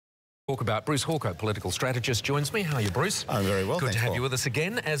Talk about Bruce Hawker, political strategist, joins me. How are you, Bruce? I'm very well, Good to have you with us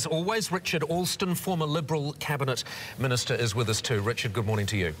again. As always, Richard Alston, former Liberal Cabinet Minister, is with us too. Richard, good morning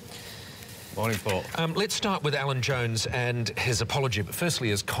to you. Morning, Paul. Let's start with Alan Jones and his apology, but firstly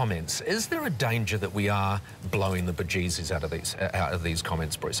his comments. Is there a danger that we are blowing the bejesus out of these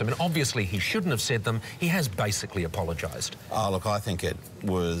comments, Bruce? I mean, obviously he shouldn't have said them. He has basically apologised. Oh, look, I think it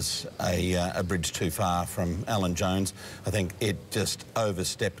was a bridge too far from Alan Jones. I think it just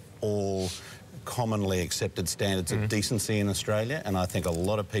overstepped all commonly accepted standards of decency in Australia, and I think a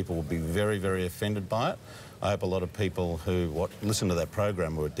lot of people will be very, very offended by it. I hope a lot of people who listen to that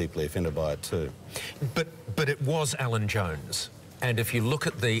program were deeply offended by it too. But it was Alan Jones. And if you look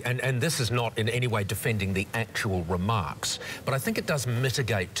at and this is not in any way defending the actual remarks, but I think it does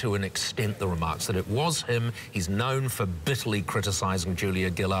mitigate to an extent the remarks, that it was him. He's known for bitterly criticising Julia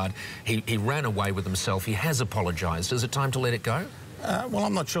Gillard. He ran away with himself. He has apologised. Is it time to let it go? Well,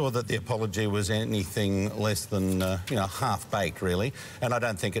 I'm not sure that the apology was anything less than, half-baked, really. And I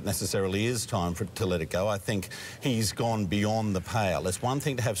don't think it necessarily is time to let it go. I think he's gone beyond the pale. It's one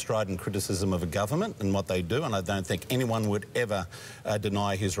thing to have strident criticism of a government and what they do, and I don't think anyone would ever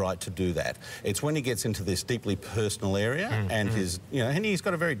deny his right to do that. It's when he gets into this deeply personal area and and he's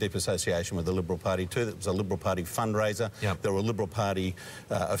got a very deep association with the Liberal Party too. It was a Liberal Party fundraiser. Yep. There were Liberal Party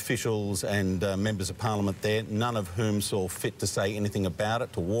officials and members of Parliament there, none of whom saw fit to say anything about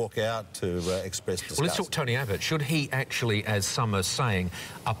it, to walk out, to express disgust. Well, let's talk Tony Abbott. Should he actually, as some are saying,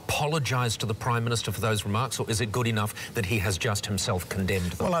 apologise to the Prime Minister for those remarks, or is it good enough that he has just himself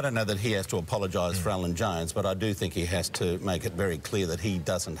condemned them? Well, I don't know that he has to apologise for Alan Jones, but I do think he has to make it very clear that he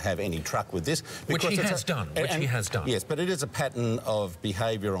doesn't have any truck with this. Which he has done. Yes, but it is a pattern of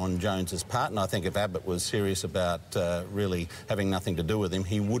behaviour on Jones's part, and I think if Abbott was serious about really having nothing to do with him,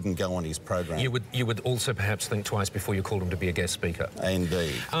 he wouldn't go on his program. You would also perhaps think twice before you called him to be a guest speaker.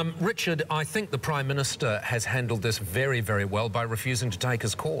 Indeed. Richard, I think the Prime Minister has handled this very, very well by refusing to take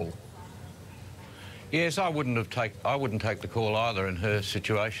his call. Yes, I wouldn't take the call either in her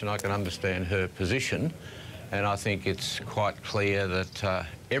situation. I can understand her position, and I think it's quite clear that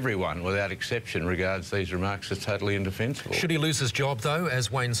everyone, without exception, regards these remarks as totally indefensible. Should he lose his job, though,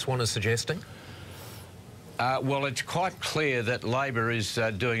 as Wayne Swan is suggesting? Well, it's quite clear that Labor is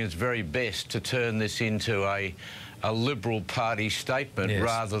doing its very best to turn this into a Liberal Party statement,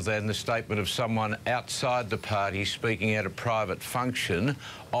 rather than the statement of someone outside the party speaking at a private function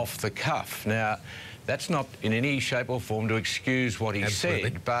off the cuff. Now, that's not in any shape or form to excuse what he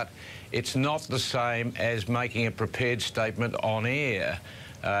said, but it's not the same as making a prepared statement on air.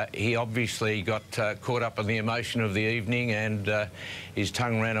 He obviously got caught up in the emotion of the evening, and his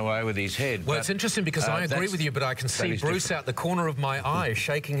tongue ran away with his head. Well, it's interesting because I agree with you, but I can see Bruce out the corner of my eye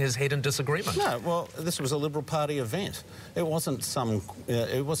shaking his head in disagreement. No, well, this was a Liberal Party event. It wasn't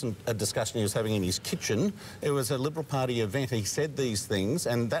it wasn't a discussion he was having in his kitchen. It was a Liberal Party event. He said these things,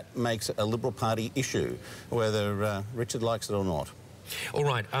 and that makes it a Liberal Party issue, whether Richard likes it or not. All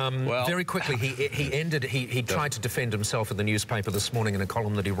right, well, very quickly, he tried to defend himself in the newspaper this morning in a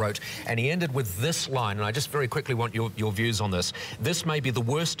column that he wrote, and he ended with this line, and I just very quickly want your views on this. This may be the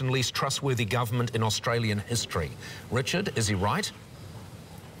worst and least trustworthy government in Australian history. Richard, is he right?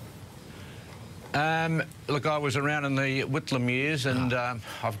 Look, I was around in the Whitlam years, and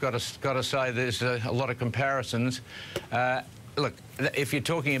I've got to say there's a lot of comparisons. Look, if you're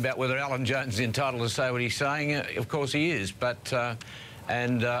talking about whether Alan Jones is entitled to say what he's saying, of course he is, but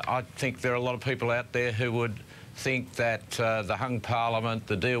I think there are a lot of people out there who would think that the hung parliament,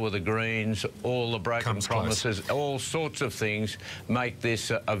 the deal with the Greens, all the broken promises, all sorts of things make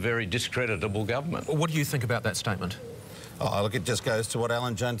this a very discreditable government. What do you think about that statement? Oh, look, it just goes to what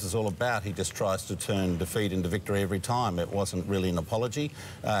Alan Jones is all about. He just tries to turn defeat into victory every time. It wasn't really an apology.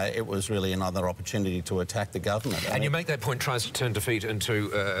 It was really another opportunity to attack the government. And you make that point, tries to turn defeat into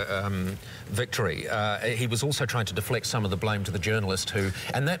victory. He was also trying to deflect some of the blame to the journalist who,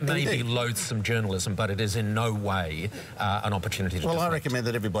 and that may be loathsome journalism, but it is in no way an opportunity to deflect. I recommend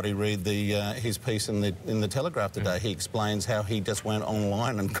that everybody read his piece in the Telegraph today. He explains how he just went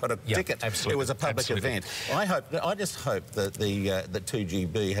online and got a ticket. Absolutely. It was a public event. I just hope that that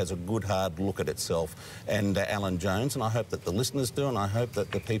 2GB has a good hard look at itself and Alan Jones, and I hope that the listeners do, and I hope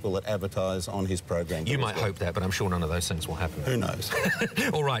that the people that advertise on his program do. You might hope that, but I'm sure none of those things will happen. Who knows?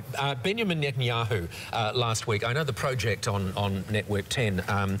 All right, Benjamin Netanyahu last week, I know the project on Network 10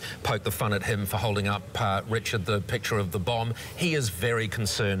 poked the fun at him for holding up, Richard, the picture of the bomb. He is very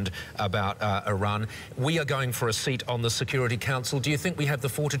concerned about Iran. We are going for a seat on the Security Council. Do you think we have the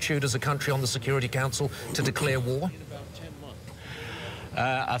fortitude as a country on the Security Council to declare war?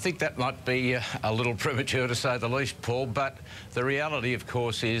 I think that might be a little premature to say the least, Paul, but the reality, of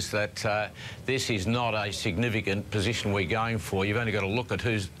course, is that this is not a significant position we're going for. You've only got to look at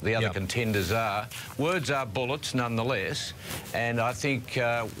who the other contenders are. Words are bullets, nonetheless, and I think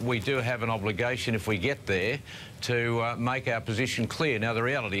we do have an obligation, if we get there, to make our position clear. Now, the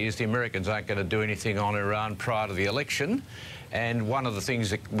reality is the Americans aren't going to do anything on Iran prior to the election. And one of the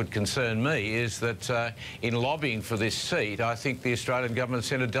things that would concern me is that in lobbying for this seat, I think the Australian government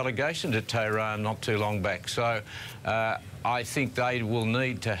sent a delegation to Tehran not too long back. So I think they will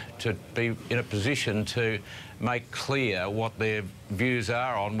need to be in a position to make clear what their views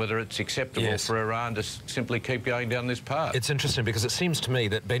are on whether it's acceptable for Iran to simply keep going down this path. It's interesting because it seems to me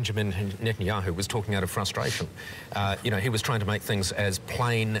that Benjamin Netanyahu was talking out of frustration. You know, he was trying to make things as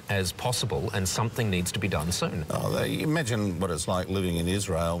plain as possible, and something needs to be done soon. Oh, imagine what it's like living in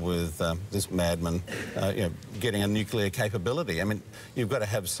Israel with this madman, you know, getting a nuclear capability. I mean, you've got to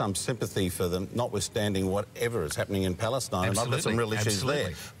have some sympathy for them, notwithstanding whatever is happening in Palestine. Absolutely. And I've got some real issues there.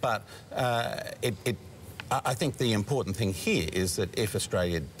 But I think the important thing here is that if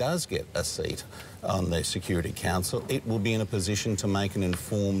Australia does get a seat on the Security Council, it will be in a position to make an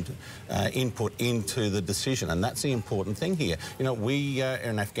informed input into the decision, and that's the important thing here. You know, we are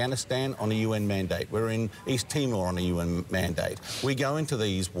in Afghanistan on a UN mandate. We're in East Timor on a UN mandate. We go into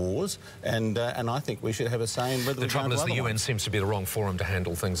these wars, and I think we should have a say in whether we go into other ones. The trouble is the UN seems to be the wrong forum to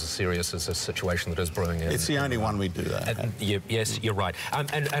handle things as serious as this situation that is brewing in. It's the only one we do that. Yes, you're right.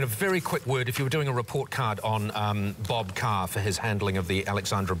 And a very quick word, if you were doing a report card on Bob Carr for his handling of the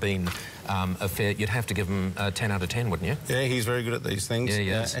Alexandra Bean affair, you'd have to give him 10 out of 10, wouldn't you? Yeah, he's very good at these things.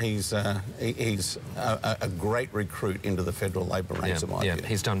 Yeah, he is. He's a great recruit into the federal Labor ranks, in my view.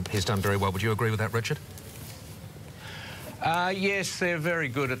 He's done very well. Would you agree with that, Richard? Yes, they're very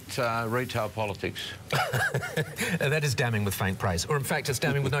good at retail politics. That is damning with faint praise. Or, in fact, it's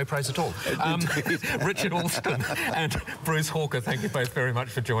damning with no praise at all. Richard Alston and Bruce Hawker, thank you both very much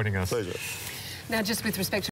for joining us. Pleasure. Now, just with respect to